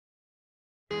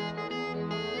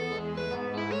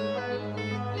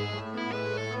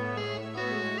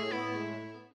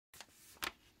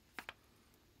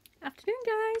afternoon,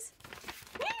 guys.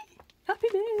 Happy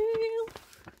mail.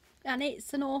 And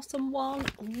it's an awesome one.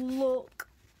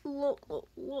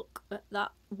 Look at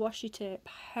that washi tape.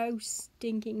 How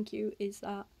stinking cute is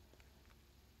that?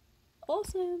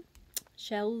 Awesome.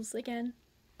 Shells again.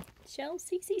 Shells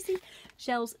CCC.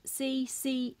 Shells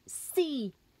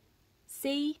CCC.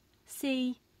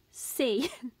 CCC.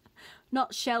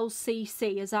 Not shells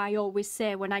CC, as I always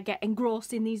say when I get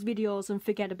engrossed in these videos and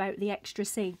forget about the extra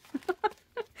C.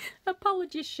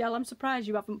 Apologies, Shell, I'm surprised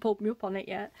you haven't pulled me up on it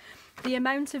yet. The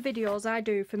amount of videos I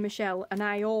do for Michelle, and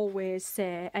I always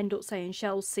end up saying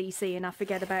shells CC and I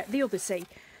forget about the other C.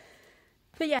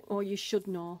 But yeah, or you should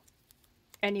know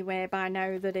anyway by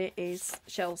now that it is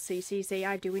shells CCC.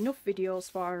 I do enough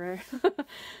videos for her.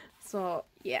 So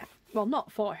yeah, well,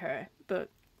 not for her, but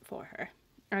for her.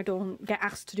 I don't get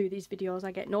asked to do these videos.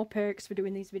 I get no perks for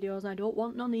doing these videos. I don't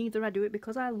want none either. I do it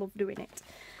because I love doing it.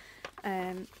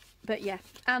 But yeah,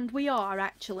 and we are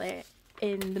actually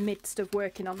in the midst of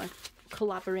working on a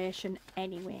collaboration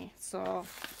anyway. So,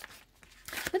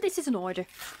 but this is an order.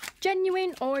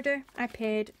 Genuine order. I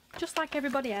paid just like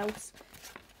everybody else.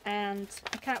 And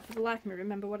I can't for the life of me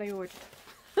remember what I ordered.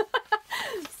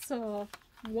 So,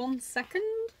 1 second.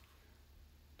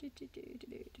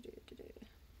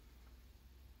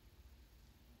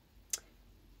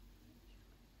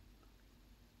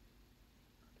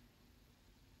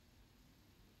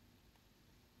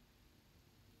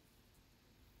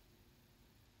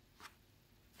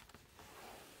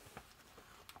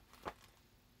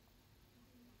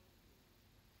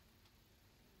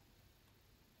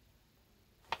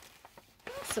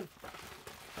 Awesome.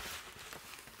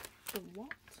 The what?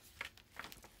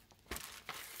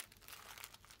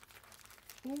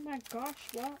 Oh my gosh,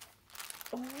 what?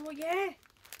 Oh yeah!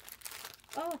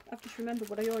 Oh, I've just remembered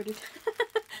what I ordered.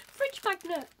 Fridge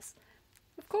magnets!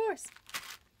 Of course!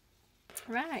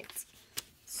 Right.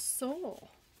 So,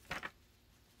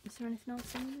 is there anything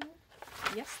else in there?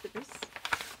 Yes, there is.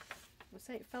 I'll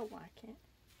say it felt like it.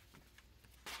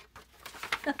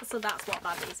 So that's what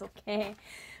that is, okay.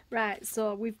 Right,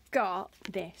 so we've got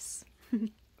this.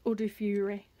 Udder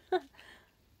Fury.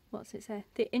 What's it say?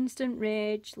 The instant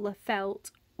rage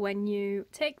felt when you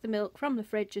take the milk from the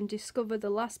fridge and discover the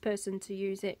last person to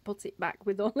use it put it back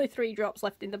with only 3 drops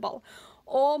left in the bottle.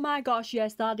 Oh my gosh,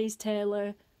 yes, that is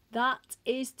Taylor. That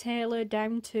is Taylor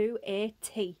down to a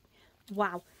T.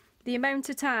 Wow. The amount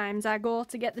of times I go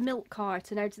to get the milk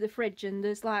carton out of the fridge and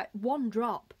there's like 1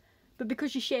 drop. But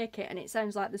because you shake it and it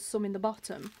sounds like there's some in the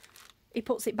bottom, he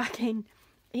puts it back in.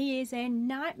 He is a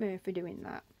nightmare for doing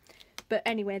that. But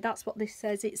anyway, that's what this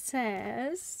says. It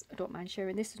says, I don't mind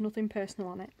sharing this, there's nothing personal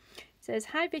on it. It says,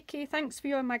 "Hi Vicky, thanks for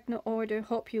your magnet order,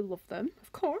 hope you love them."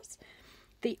 Of course.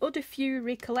 The Udder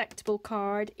Fury collectible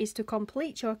card is to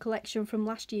complete your collection from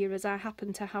last year as I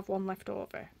happen to have one left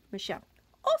over. Michelle.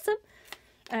 Awesome.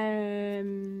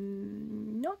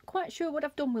 Not quite sure what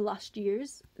I've done with last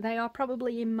year's. They are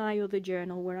probably in my other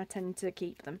journal where I tend to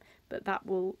keep them, but that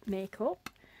will make up.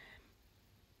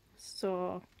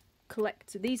 So,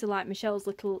 these are like Michelle's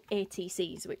little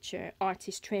ATCs, which are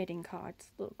artist trading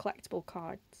cards, little collectible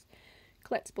cards.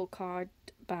 Collectible card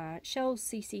by Shells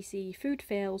CCC Food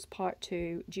Fails Part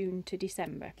 2, June to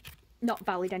December. Not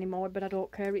valid anymore, but I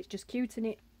don't care, it's just cute and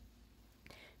it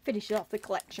finishes off the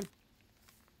collection.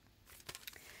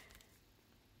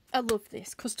 I love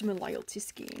this customer loyalty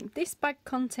scheme. This bag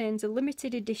contains a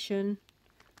limited edition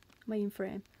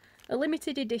mainframe, a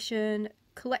limited edition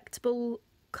collectible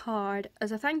card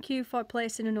as a thank you for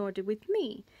placing an order with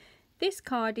me. This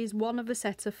card is one of a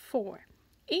set of 4.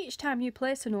 Each time you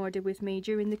place an order with me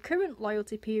during the current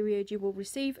loyalty period, you will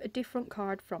receive a different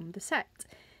card from the set.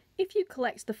 If you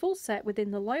collect the full set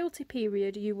within the loyalty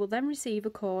period, you will then receive a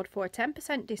code for a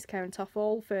 10% discount off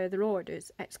all further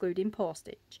orders, excluding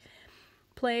postage,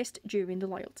 placed during the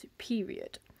loyalty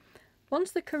period.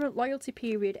 Once the current loyalty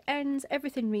period ends,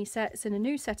 everything resets and a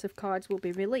new set of cards will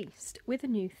be released with a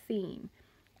new theme.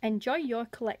 Enjoy your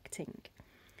collecting.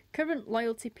 Current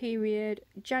loyalty period,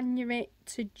 January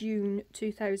to June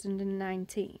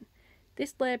 2019.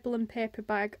 This label and paper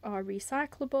bag are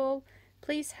recyclable.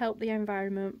 Please help the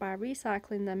environment by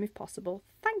recycling them if possible.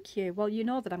 Thank you. Well, you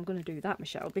know that I'm going to do that,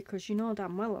 Michelle, because you know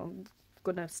damn well I'm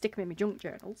going to stick them in my junk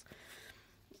journals.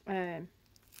 Well,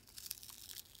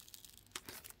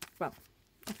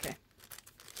 okay.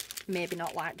 Maybe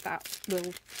not like that.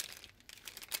 Well,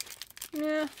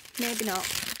 yeah, maybe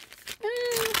not.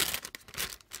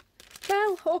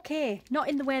 Well, okay. Not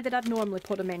in the way that I'd normally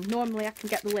put them in. Normally I can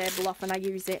get the label off and I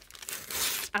use it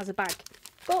as a bag.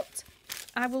 But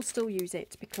I will still use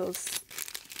it because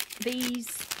these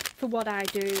for what I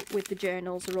do with the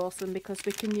journals are awesome because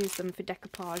we can use them for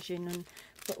decoupaging and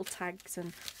little tags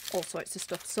and all sorts of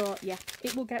stuff. So yeah,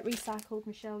 it will get recycled,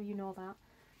 Michelle, you know that.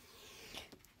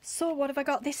 So what have I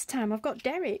got this time? I've got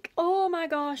Derek. Oh my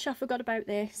gosh, I forgot about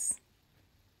this.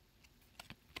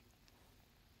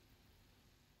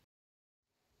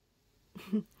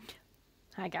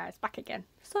 Hi guys, back again.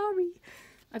 Sorry.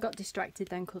 I got distracted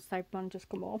then because Cyberman just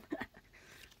come home.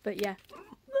 But yeah.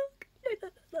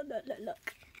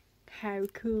 Look. How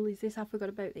cool is this? I forgot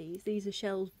about these. These are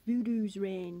Shell's Voodoo's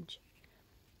range.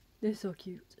 They're so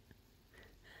cute.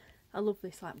 I love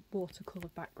this like watercolour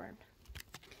background.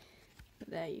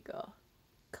 But there you go.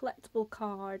 Collectible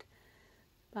card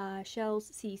by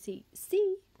Shell's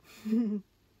CCC.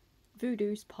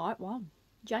 Voodoo's Part 1.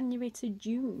 January to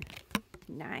June.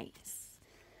 Nice.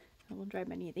 I wonder how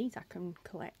many of these I can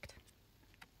collect.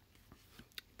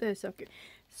 They're so cute.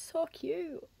 So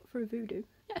cute for a voodoo.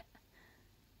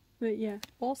 But yeah,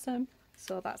 awesome.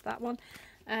 So that's that one.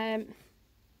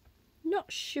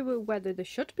 Not sure whether there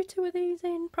should be 2 of these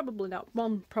in. Probably not.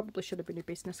 One probably should have been a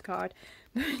business card.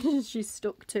 She's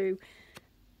stuck to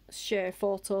share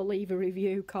photo, leave a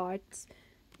review cards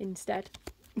instead.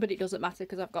 But it doesn't matter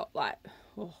because I've got like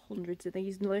hundreds of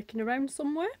these lurking around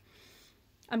somewhere.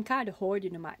 I'm kind of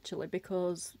hoarding them actually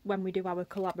because when we do our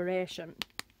collaboration,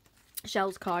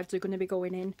 Shell's cards are going to be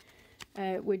going in.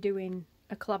 We're doing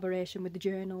a collaboration with the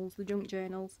journals, the junk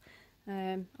journals.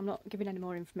 I'm not giving any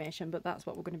more information, but that's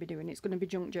what we're going to be doing. It's going to be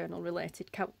junk journal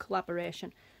related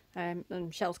collaboration, and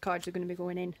Shell's cards are going to be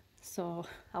going in, so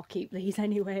I'll keep these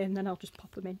anyway and then I'll just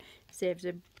pop them in. Saves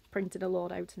her printing a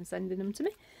load out and sending them to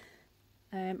me.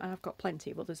 And I've got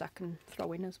plenty of others I can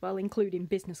throw in as well, including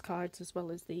business cards as well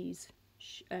as these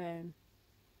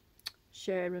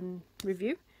share and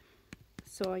review.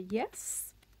 So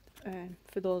yes,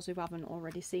 for those who haven't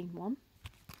already seen one,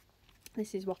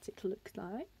 this is what it looks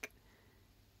like.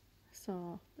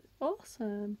 So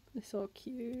awesome. They're so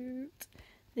cute.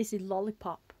 This is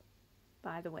Lollipop,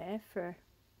 by the way, for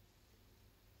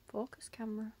focus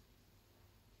camera.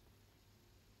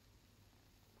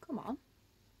 Come on.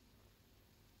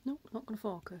 Nope, not gonna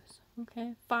focus.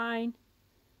 Okay, fine.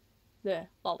 There,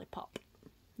 Lollipop.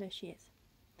 There she is.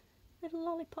 Little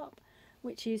Lollipop,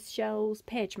 which is Shell's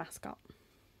page mascot.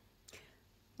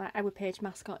 Like our page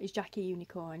mascot is Jackie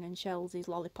Unicorn and Shell's is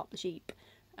Lollipop the sheep.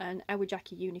 And our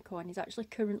Jackie Unicorn is actually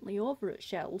currently over at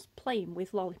Shell's playing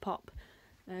with Lollipop.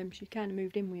 She kind of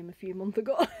moved in with him a few months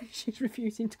ago. She's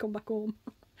refusing to come back home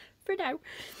for now.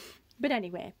 But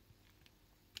anyway,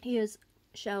 here's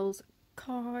Shell's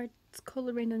cards,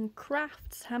 colouring and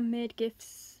crafts, handmade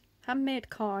gifts, handmade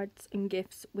cards and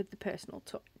gifts with the personal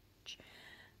touch.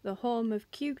 The home of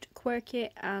cute, quirky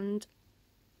and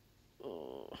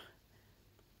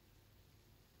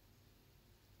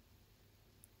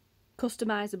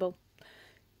customisable.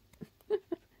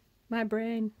 My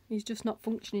brain is just not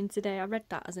functioning today. I read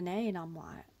that as an A and I'm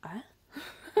like,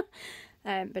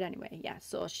 eh? But anyway, yeah,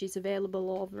 so she's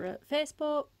available over at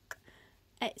Facebook,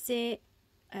 Etsy.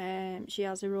 She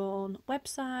has her own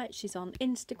website. She's on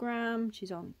Instagram.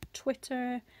 She's on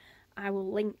Twitter. I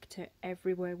will link to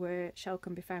everywhere where Shell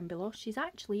can be found below. She's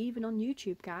actually even on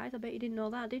YouTube, guys. I bet you didn't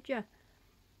know that, did you?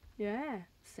 Yeah,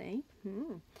 see?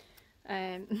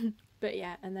 But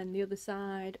yeah, and then the other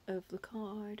side of the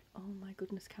card. Oh my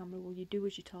goodness, camera, will you do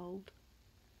as you're told?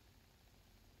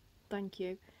 Thank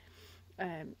you.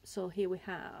 So here we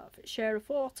have share a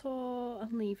photo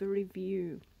and leave a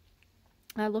review.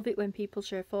 I love it when people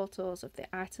share photos of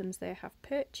the items they have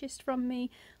purchased from me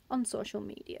on social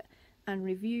media, and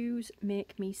reviews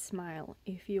make me smile.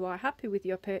 If you are happy with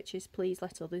your purchase, please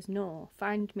let others know.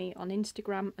 Find me on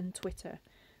Instagram and Twitter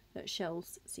at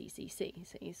Shell's CCC.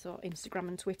 See, so Instagram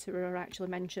and Twitter are actually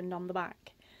mentioned on the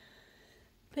back.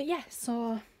 But yeah,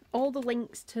 so all the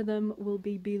links to them will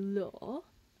be below.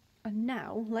 And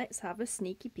now let's have a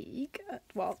sneaky peek at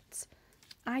what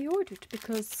I ordered,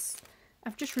 because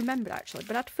I've just remembered actually,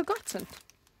 but I'd forgotten.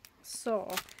 So,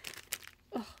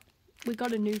 we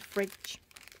got a new fridge.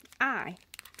 I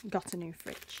got a new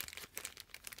fridge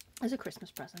as a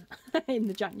Christmas present in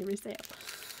the January sale.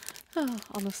 Oh,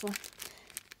 honestly.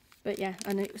 But yeah,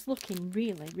 and it was looking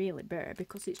really, really bare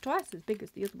because it's twice as big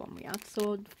as the other one we had.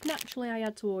 So naturally I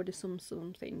had to order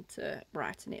something to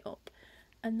brighten it up.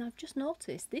 And I've just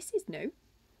noticed this is new.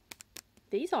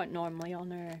 These aren't normally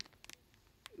on our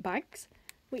bags,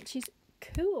 which is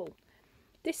cool.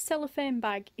 This cellophane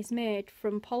bag is made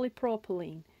from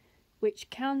polypropylene, which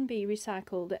can be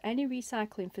recycled at any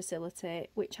recycling facility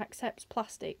which accepts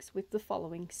plastics with the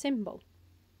following symbol.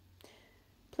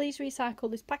 Please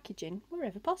recycle this packaging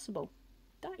wherever possible.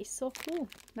 That is so cool.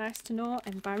 Nice to know,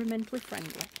 environmentally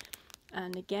friendly.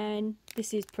 And again,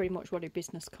 this is pretty much what a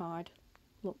business card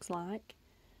looks like.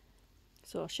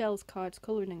 So Shells Cards,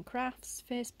 Colouring and Crafts,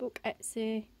 Facebook,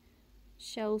 Etsy,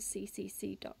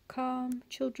 shellsccc.com.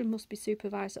 Children must be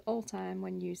supervised at all time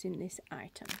when using this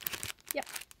item. Yep.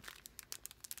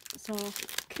 So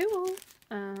cool.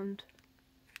 And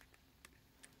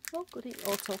oh goody,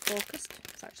 auto-focused.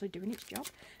 It's actually doing its job.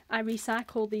 I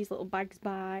recycle these little bags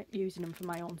by using them for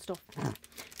my own stuff.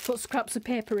 Put scraps of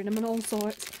paper in them and all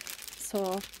sorts.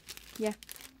 So yeah,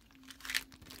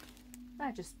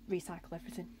 I just recycle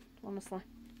everything, honestly.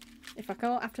 If I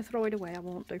can't have to throw it away, I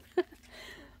won't do.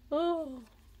 Oh,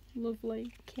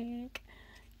 lovely cake.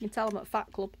 You can tell I'm at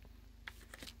Fat Club.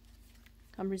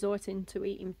 I'm resorting to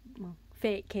eating, well,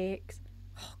 fake cakes.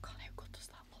 Oh god, how good does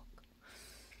that look?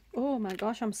 Oh my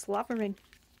gosh, I'm slavering.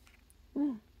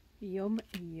 Ooh, yum,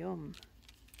 yum.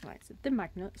 Right, so the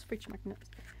magnets, fridge magnets.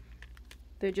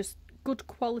 They're just good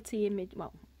quality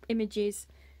images,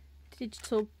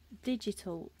 digital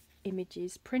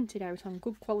images printed out on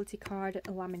good quality card,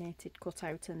 laminated, cut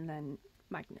out, and then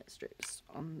magnet strips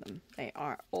on them. They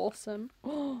are awesome.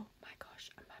 Oh my gosh,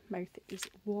 my mouth is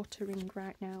watering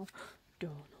right now.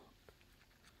 Donut.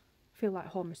 I feel like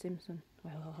Homer Simpson.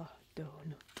 Oh,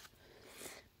 donut.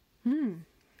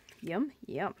 Yum,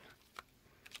 yum.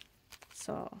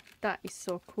 So that is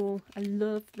so cool. I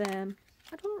love them.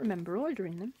 I don't remember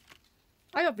ordering them.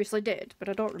 I obviously did, but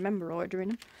I don't remember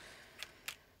ordering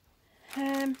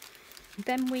them.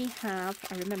 Then we have,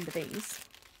 I remember these.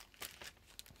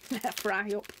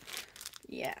 Fry up.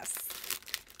 Yes.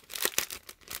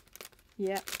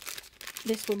 Yeah.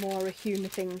 This were more a humour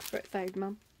thing for Third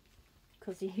Man.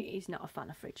 Because he's not a fan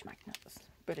of fridge magnets.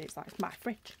 But it's like my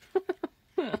fridge.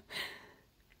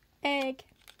 Egg.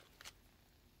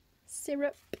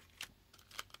 Syrup.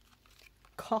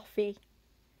 Coffee.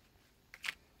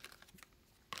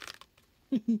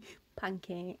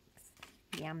 Pancakes.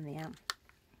 Yum yum.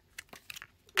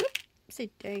 Oopsie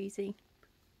daisy.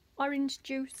 Orange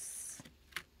juice.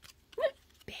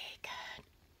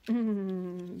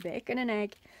 Bacon. Bacon and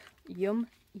egg. Yum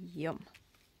yum.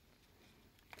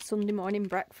 Sunday morning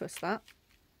breakfast, that.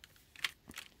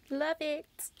 Love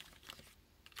it.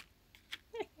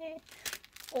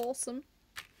 Awesome.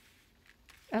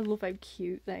 I love how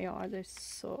cute they are. They're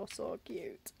so, so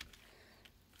cute.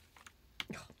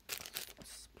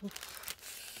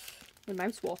 My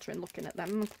mouth's watering looking at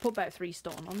them. I could put about 3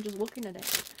 stone on just looking at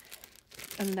it.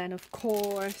 And then, of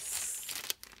course,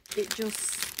 it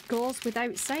just goes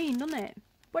without saying, doesn't it?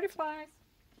 Butterflies.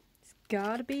 It's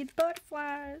gotta be the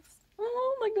butterflies.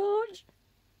 Oh my gosh.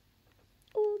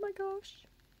 Oh my gosh.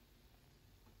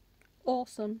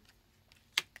 Awesome.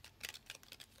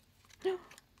 Look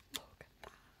at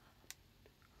that.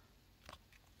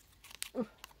 Oh.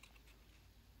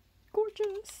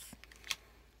 Gorgeous.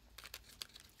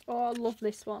 Oh, I love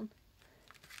this one.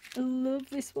 I love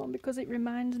this one because it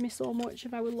reminds me so much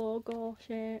of our logo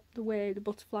shape, the way the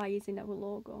butterfly is in our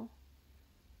logo.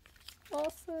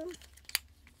 Awesome.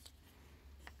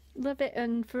 Love it.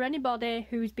 And for anybody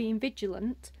who's being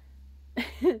vigilant,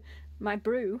 my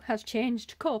brew has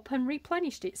changed cup and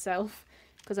replenished itself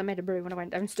because I made a brew when I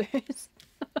went downstairs.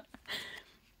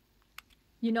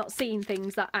 You're not seeing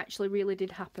things that actually really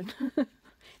did happen.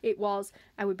 It was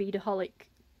our VideoPad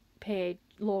page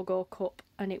logo cup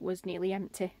and it was nearly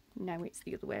empty. Now it's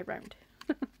the other way around.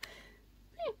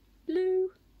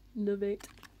 Blue. Love it.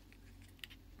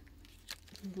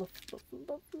 Love, love,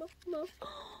 love, love, love.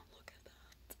 Oh, look at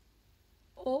that.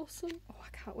 Awesome. Oh, I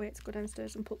can't wait to go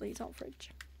downstairs and put these on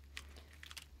fridge.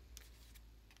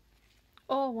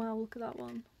 Oh wow, look at that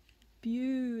one.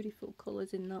 Beautiful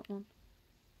colours in that one.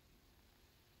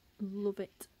 Love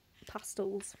it.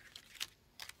 Pastels.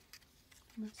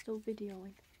 Am I still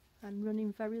videoing? I'm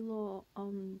running very low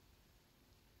on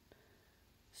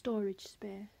storage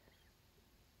space.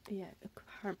 Yeah,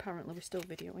 apparently we're still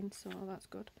videoing, so that's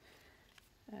good.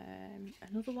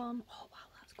 Another one. Oh wow,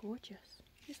 that's gorgeous.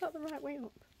 Is that the right way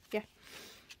up? Yeah.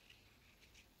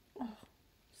 Oh,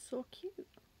 so cute.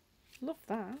 Love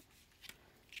that.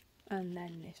 And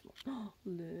then this one. Oh,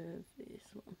 love this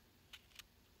one.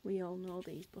 We all know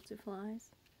these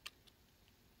butterflies.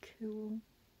 Cool.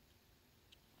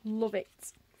 Love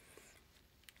it.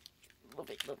 Love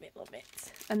it, love it, love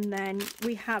it. And then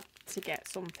we had to get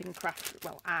something craft,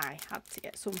 well, I had to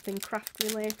get something craft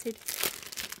related.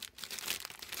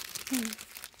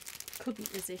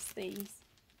 Couldn't resist these.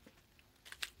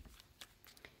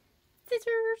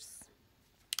 Scissors.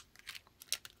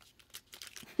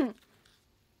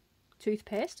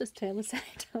 Toothpaste, as Taylor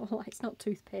said. Oh, it's not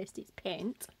toothpaste, it's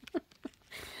paint.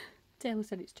 Taylor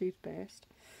said it's toothpaste.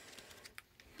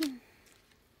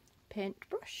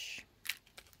 Paintbrush.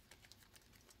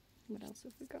 What else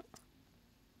have we got?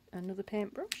 Another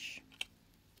paintbrush.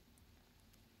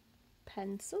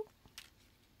 Pencil.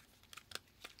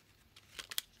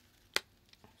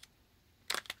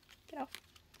 Get off.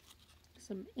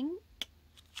 Some ink.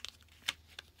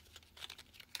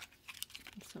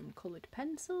 Some coloured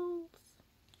pencils.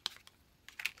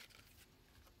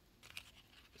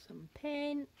 Some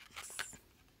paints.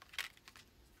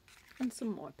 And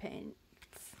some more paints.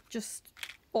 Just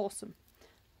awesome.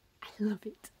 I love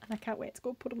it. And I can't wait to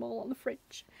go put them all on the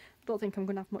fridge. Don't think I'm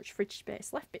going to have much fridge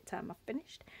space left by the time I've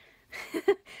finished.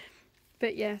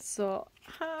 But yeah, so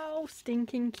how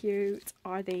stinking cute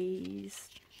are these?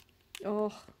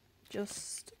 Oh,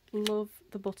 just love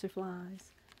the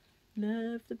butterflies.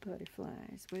 Love the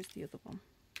butterflies. Where's the other one?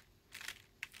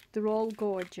 They're all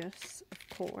gorgeous,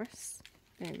 of course.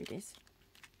 There it is.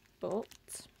 But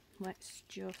let's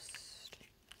just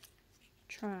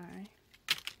try.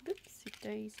 Oopsie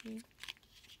daisy.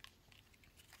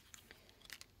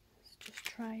 Let's just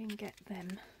try and get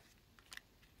them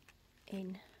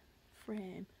in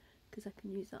frame because I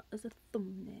can use that as a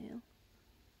thumbnail.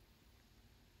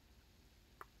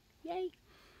 Yay!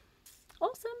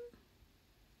 Awesome!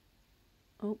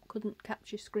 Oh, couldn't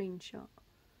capture screenshot.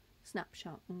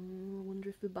 Snapshot. I wonder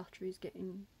if the battery's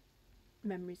getting...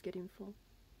 memory's getting full.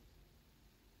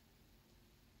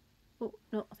 Oh,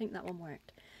 no, I think that one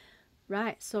worked.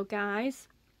 Right, so guys,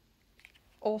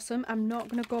 awesome. I'm not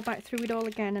going to go back through it all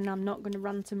again, and I'm not going to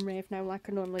rant and rave now like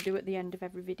I normally do at the end of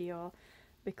every video,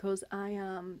 because I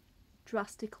am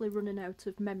drastically running out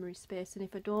of memory space, and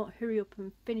if I don't hurry up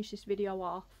and finish this video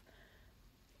off,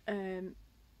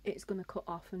 it's going to cut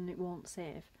off and it won't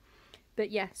save.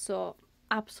 But yeah, so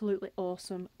absolutely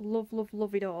awesome. Love, love,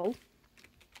 love it all.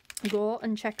 Go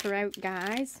and check her out,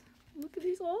 guys. Look at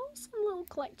this awesome little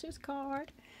collector's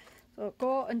card. So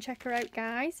go and check her out,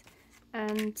 guys,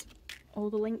 and all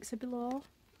the links are below.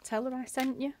 Tell her I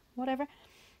sent you, whatever.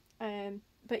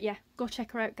 But yeah, go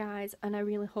check her out, guys, and I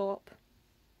really hope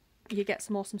you get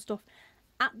some awesome stuff.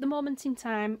 At the moment in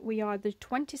time, we are the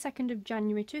 22nd of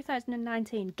January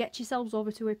 2019. Get yourselves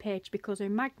over to her page, because her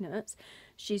magnets,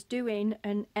 she's doing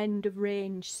an end of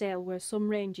range sale where some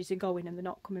ranges are going and they're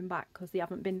not coming back because they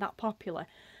haven't been that popular.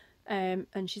 And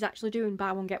she's actually doing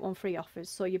buy one get one free offers.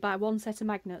 So you buy one set of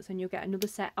magnets and you'll get another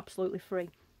set absolutely free.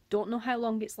 Don't know how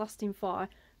long it's lasting for,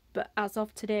 but as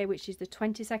of today, which is the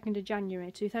 22nd of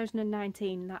January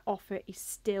 2019, that offer is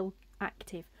still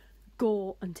active.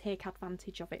 Go and take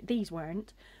advantage of it. These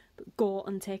weren't, but go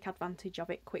and take advantage of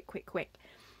it quick, quick, quick.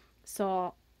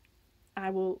 So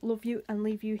I will love you and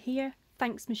leave you here.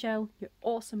 Thanks, Michelle. You're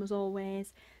awesome as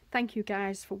always. Thank you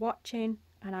guys for watching,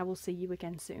 and I will see you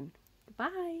again soon.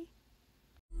 Bye.